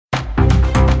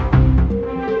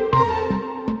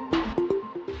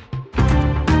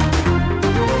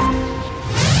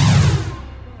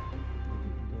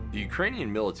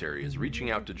Ukrainian military is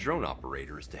reaching out to drone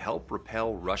operators to help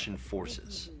repel Russian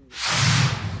forces.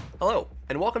 Hello,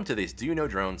 and welcome to this Do You Know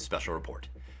Drone special report.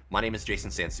 My name is Jason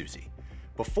Sansusi.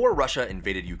 Before Russia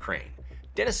invaded Ukraine,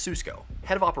 Denis Susko,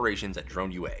 head of operations at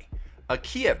Drone UA, a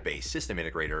Kiev-based system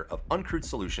integrator of uncrewed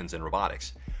solutions and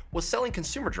robotics, was selling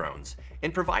consumer drones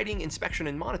and providing inspection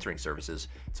and monitoring services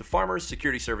to farmers,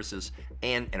 security services,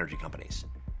 and energy companies.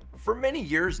 For many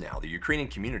years now, the Ukrainian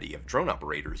community of drone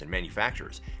operators and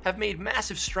manufacturers have made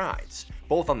massive strides,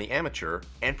 both on the amateur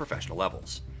and professional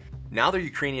levels. Now the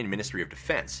Ukrainian Ministry of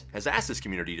Defense has asked this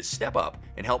community to step up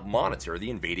and help monitor the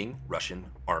invading Russian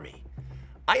army.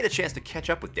 I had a chance to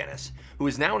catch up with Denis, who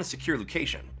is now in a secure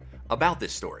location, about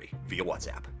this story via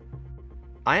WhatsApp.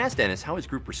 I asked Denis how his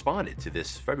group responded to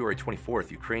this February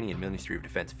 24th Ukrainian Ministry of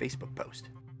Defense Facebook post.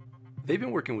 They've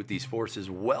been working with these forces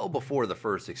well before the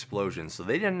first explosion, so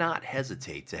they did not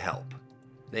hesitate to help.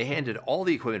 They handed all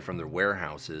the equipment from their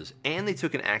warehouses, and they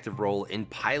took an active role in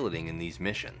piloting in these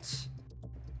missions.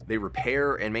 They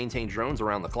repair and maintain drones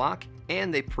around the clock,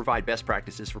 and they provide best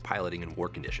practices for piloting in war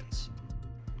conditions.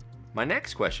 My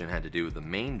next question had to do with the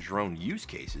main drone use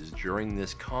cases during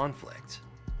this conflict.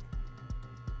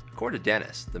 According to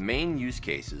Denis, the main use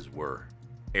cases were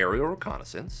aerial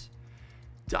reconnaissance,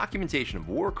 documentation of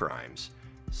war crimes,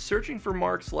 searching for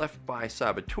marks left by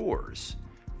saboteurs,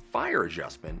 fire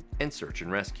adjustment, and search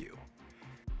and rescue.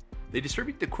 They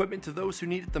distribute the equipment to those who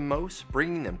need it the most,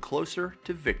 bringing them closer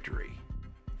to victory.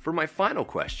 For my final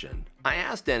question, I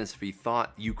asked Denis if he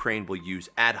thought Ukraine will use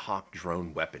ad hoc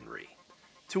drone weaponry.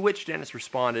 To which Denis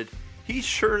responded, he's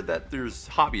sure that there's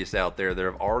hobbyists out there that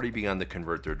have already begun to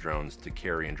convert their drones to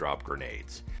carry and drop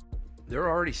grenades. There are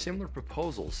already similar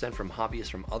proposals sent from hobbyists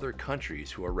from other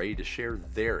countries who are ready to share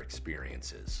their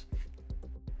experiences.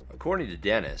 According to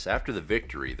Denis, after the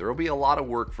victory, there will be a lot of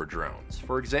work for drones.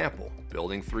 For example,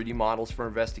 building 3D models for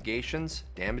investigations,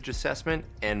 damage assessment,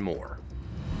 and more.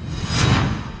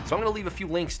 So I'm going to leave a few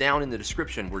links down in the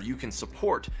description where you can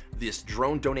support this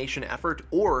drone donation effort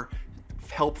or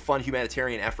help fund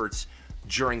humanitarian efforts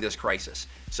during this crisis.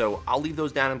 So I'll leave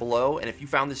those down below, and if you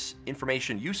found this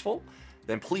information useful,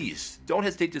 then please don't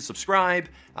hesitate to subscribe,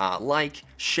 like,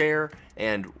 share,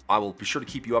 and I will be sure to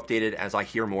keep you updated as I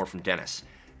hear more from Denis.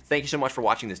 Thank you so much for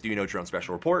watching this Do You Know Drone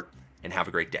special report, and have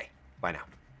a great day. Bye now.